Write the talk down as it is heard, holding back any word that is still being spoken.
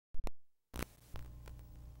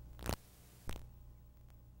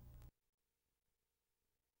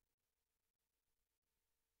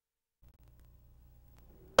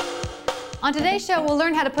On today's show, we'll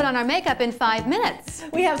learn how to put on our makeup in 5 minutes.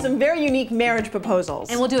 We have some very unique marriage proposals.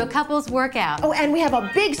 And we'll do a couples workout. Oh, and we have a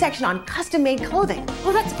big section on custom-made clothing.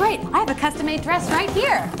 Oh, that's great. I have a custom-made dress right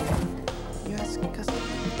here. Yes, custom.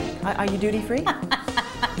 Are you duty-free?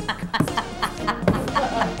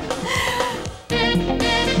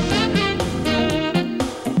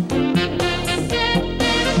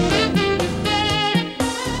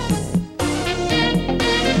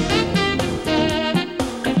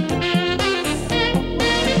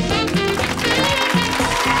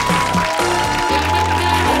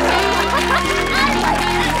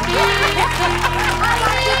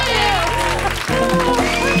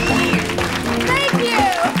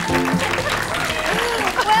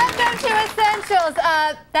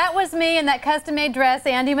 That was me in that custom-made dress,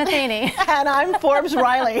 Andy Matheny. And I'm Forbes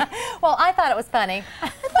Riley. Well, I thought it was funny. I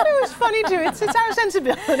thought it was funny, too. It's our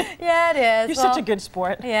sensibility. Yeah, it is. You're such a good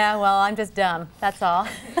sport. Yeah, well, I'm just dumb. That's all.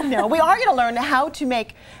 No, we are going to learn how to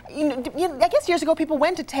make, I guess years ago people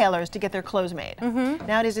went to tailors to get their clothes made.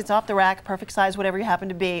 Nowadays it's off the rack, perfect size, whatever you happen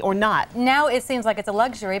to be, or not. Now it seems like it's a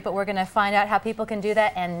luxury, but we're going to find out how people can do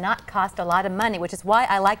that and not cost a lot of money, which is why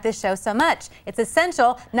I like this show so much. It's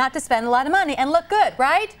essential not to spend a lot of money and look good,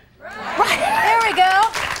 right? Right. There we go.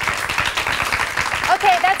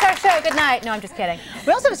 Okay, that's our show. Good night. No, I'm just kidding.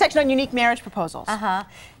 We also have a section on unique marriage proposals.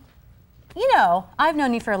 You know, I've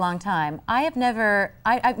known you for a long time. You've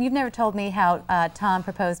never told me how Tom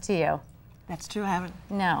proposed to you. That's true, I haven't.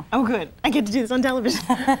 No. Oh, good. I get to do this on television.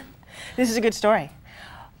 This is a good story.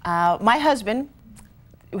 My husband,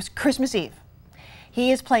 it was Christmas Eve.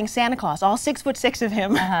 He is playing Santa Claus, all 6'6" of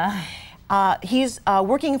him. He's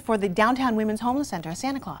working for the Downtown Women's Homeless Center,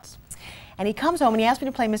 Santa Claus. And he comes home and he asked me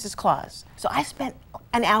to play Mrs. Claus. So I spent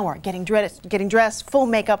an hour getting dressed, full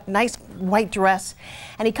makeup, nice white dress.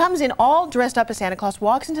 And he comes in all dressed up as Santa Claus,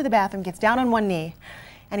 walks into the bathroom, gets down on one knee,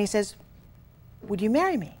 and he says, "Would you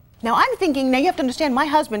marry me?" Now I'm thinking, now you have to understand, my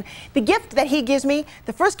husband, the gift that he gives me,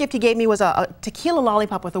 the first gift he gave me was a tequila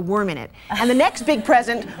lollipop with a worm in it. And the next big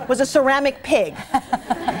present was a ceramic pig.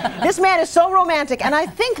 This man is so romantic, and I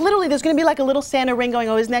think literally there's going to be like a little Santa ring going,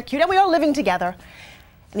 oh, isn't that cute? And we are living together.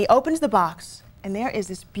 And he opens the box, and there is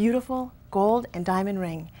this beautiful gold and diamond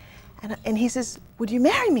ring. And he says, "Would you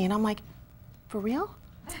marry me?" And I'm like, "For real?"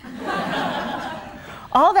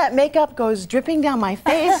 All that makeup goes dripping down my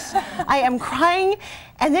face. I am crying.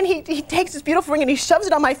 And then he takes this beautiful ring and he shoves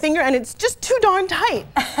it on my finger, and it's just too darn tight.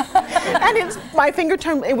 And my finger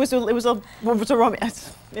turned, it was a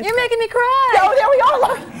romance. You're making me cry. Oh, there we are,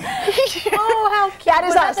 look. Oh, how cute. That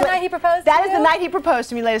is us. The night he proposed to That you? is the night he proposed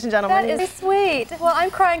to me, ladies and gentlemen. That is sweet. Well, I'm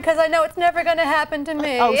crying because I know it's never going to happen to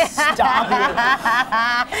me. Oh, stop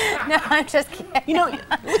it. No, I'm just kidding. You know,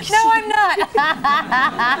 no, I'm not.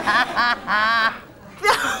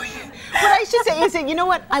 What I should say is that, you know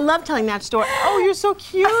what, I love telling that story. Oh, you're so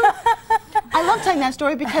cute. I love telling that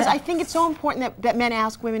story because I think it's so important that men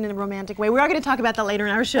ask women in a romantic way. We are going to talk about that later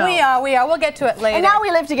in our show. We are. We'll get to it later. And now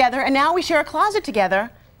we live together, and now we share a closet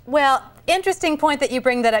together. Well, interesting point that you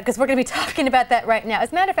bring that up, because we're going to be talking about that right now.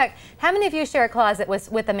 As a matter of fact, how many of you share a closet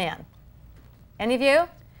with a man? Any of you?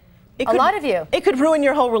 A lot of you. It could ruin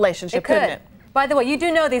your whole relationship, couldn't it? By the way, you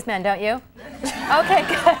do know these men, don't you? Okay,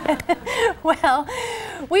 good. Well,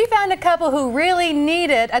 we found a couple who really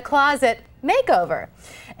needed a closet makeover.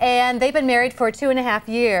 And they've been married for 2.5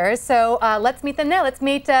 years. So let's meet them now. Let's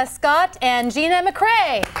meet Scott and Gina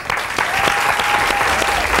McCrae.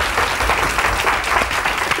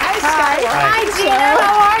 Hi, Scott. Hi, Gina.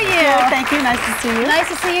 How are you? Good, thank you. Nice to see you. Nice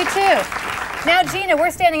to see you, too. Now, Gina,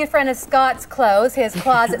 we're standing in front of Scott's clothes, his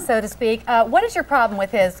closet, so to speak. What is your problem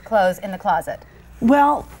with his clothes in the closet?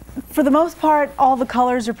 Well, for the most part, all the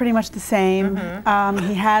colors are pretty much the same.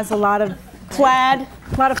 He has a lot of plaid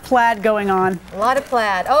going on. A lot of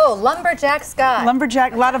plaid. Oh, lumberjack Scott.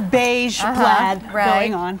 Lumberjack, a lot of beige plaid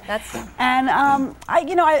going on. And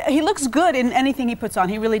he looks good in anything he puts on.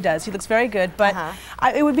 He really does. He looks very good. But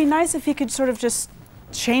it would be nice if he could sort of just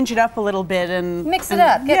change it up a little bit and mix it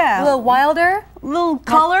up. Get a little wilder, a little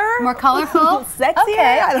color, more colorful, a little sexier.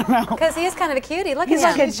 Okay. I don't know. Because he is kind of a cutie. Look He's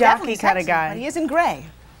at him. like a jockey kind of guy. But he is in gray.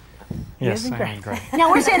 Yes, I am in gray.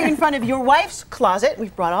 Now we're standing in front of your wife's closet.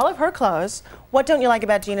 We've brought all of her clothes. What don't you like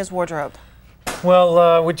about Gina's wardrobe?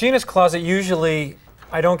 Well, with Gina's closet, usually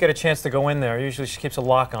I don't get a chance to go in there. Usually she keeps a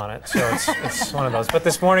lock on it, so it's one of those. But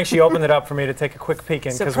this morning she opened it up for me to take a quick peek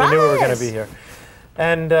in because we knew we were going to be here.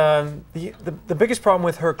 And the biggest problem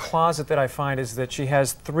with her closet that I find is that she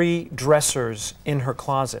has 3 dressers in her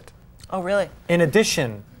closet. Oh, really? In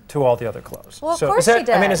addition to all the other clothes. Well, of course she does.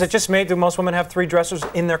 I mean, is it just me? Do most women have 3 dressers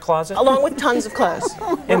in their closet? Along with tons of clothes.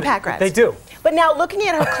 And pack rats. They do. But now, looking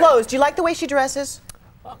at her clothes, do you like the way she dresses?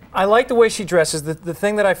 I like the way she dresses. The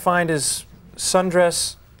thing that I find is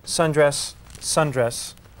sundress, sundress,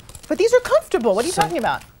 sundress. But these are comfortable. What are you talking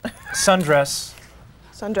about? Sundress.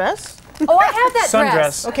 Sundress? Oh, I have that Sundress.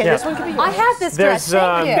 dress. Okay, Yeah. this one could be yours. I have this dress.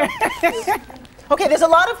 Thank you. Okay, there's a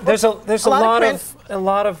lot of There's a lot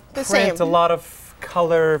of The print, same. a lot of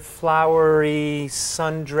color, flowery,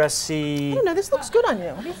 sundressy. I don't know, this looks good on you.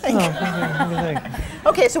 What do you think? What do you think?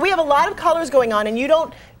 Okay, so we have a lot of colors going on, and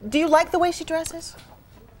do you like the way she dresses?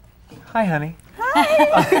 Hi, honey.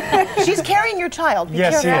 She's carrying your child. Be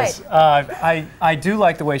Yes, careful. yes. I do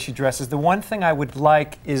like the way she dresses. The one thing I would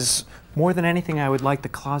like is, more than anything, I would like the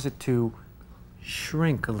closet to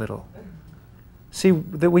shrink a little. See,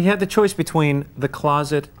 that we had the choice between the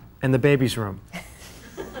closet and the baby's room.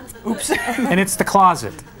 Oops. And it's the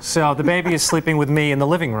closet. So the baby is sleeping with me in the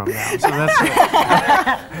living room now. So that's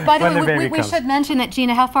it. By the When the way, baby we comes. should mention that,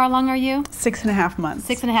 Gina, how far along are you? 6.5 months.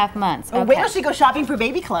 6.5 months. Oh, Okay. wait till she goes shopping for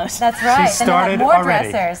baby clothes. That's right. She And then have started more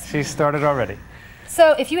already. dressers. She started already.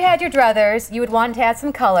 So if you had your druthers, you would want to add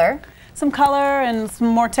some color. Some color and some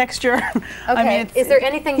more texture. Okay. I mean, Is there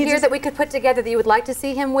anything he here just- that we could put together that you would like to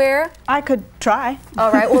see him wear? I could try.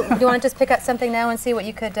 All right. Well, do you want to just pick up something now and see what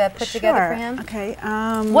you could put together for him? Okay.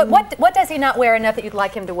 What does he not wear enough that you'd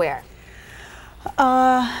like him to wear?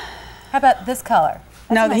 How about this color?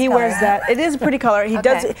 That's No, a nice he color, wears isn't that. It is a pretty color. He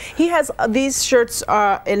does. Okay. He has these shirts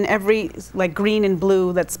in every like green and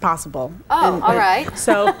blue that's possible. Oh, And- all right.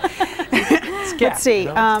 So let's see.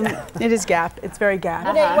 It is Gap. It's very Gap.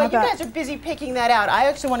 Renee, while you How about- guys are busy picking that out, I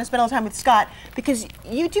actually want to spend a little time with Scott because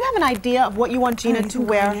you do have an idea of what you want Gina you to can go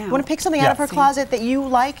wear. right You now. want to pick something out of her See. closet that you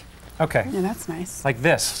like? Okay. Yeah, that's nice. Like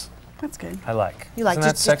this. That's good. I like. You like? Isn't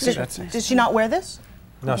that sexy? Does, That's sexy. does she not wear this?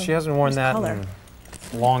 No, she hasn't worn that color.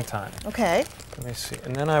 in a long time. Okay. Let me see.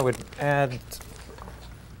 And then I would add.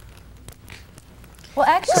 Well,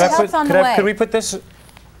 actually, help's on the way. Could we put this?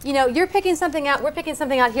 You know, you're picking something out, we're picking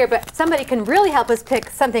something out here, but somebody can really help us pick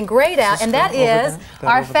something great out, and that go over is that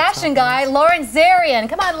our over the fashion top guy, Lawrence Zarian.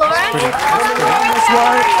 Come on, Lawrence. Come on, Lawrence, how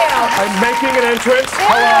are you? I'm making an entrance.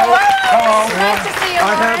 Hello. Hello. Nice to see you,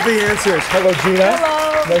 I have Lawrence. the answers. Hello, Gina.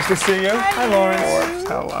 Hello. Nice to see you. Hi, Lawrence.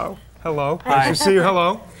 Hello. Hello. Hi. Nice to see you.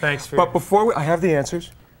 Hello. Thanks for. But before I have the answers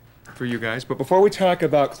for you guys, but before we talk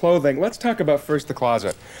about clothing, let's talk about first the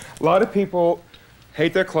closet. A lot of people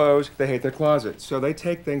hate their clothes, they hate their closet. So they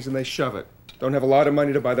take things and they shove it. Don't have a lot of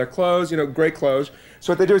money to buy their clothes, you know, great clothes.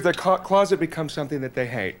 So what they do is their closet becomes something that they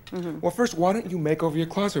hate. Well, first, why don't you make over your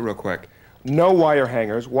closet real quick? No wire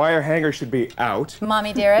hangers. Wire hangers should be out.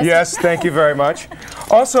 Mommy dearest. Yes, thank you very much.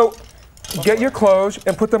 Also, get your clothes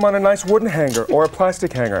and put them on a nice wooden hanger or a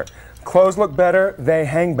plastic hanger. Clothes look better, they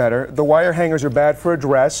hang better. The wire hangers are bad for a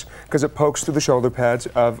dress because it pokes through the shoulder pads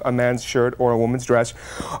of a man's shirt or a woman's dress.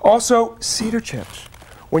 Also, cedar chips.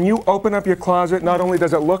 When you open up your closet, not only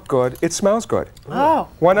does it look good, it smells good. Oh.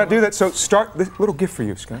 Why not do that? So start this little gift for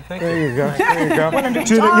you, Scott. Thank there you. you go. There you go.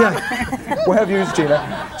 Gina, yeah. We'll have you use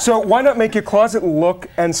Gina. So why not make your closet look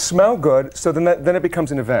and smell good so then it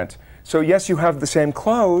becomes an event. So yes, you have the same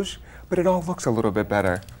clothes, but it all looks a little bit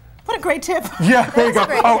better. What a great tip. Yeah, there you go. a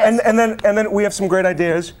great Oh, tip. and then we have some great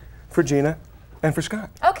ideas for Gina and for Scott.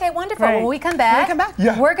 Okay, wonderful. Great. When we come back,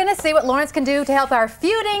 Yeah. we're going to see what Lawrence can do to help our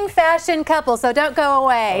feuding fashion couple, so don't go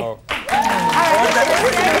away. Oh. All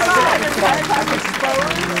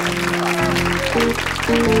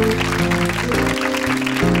right,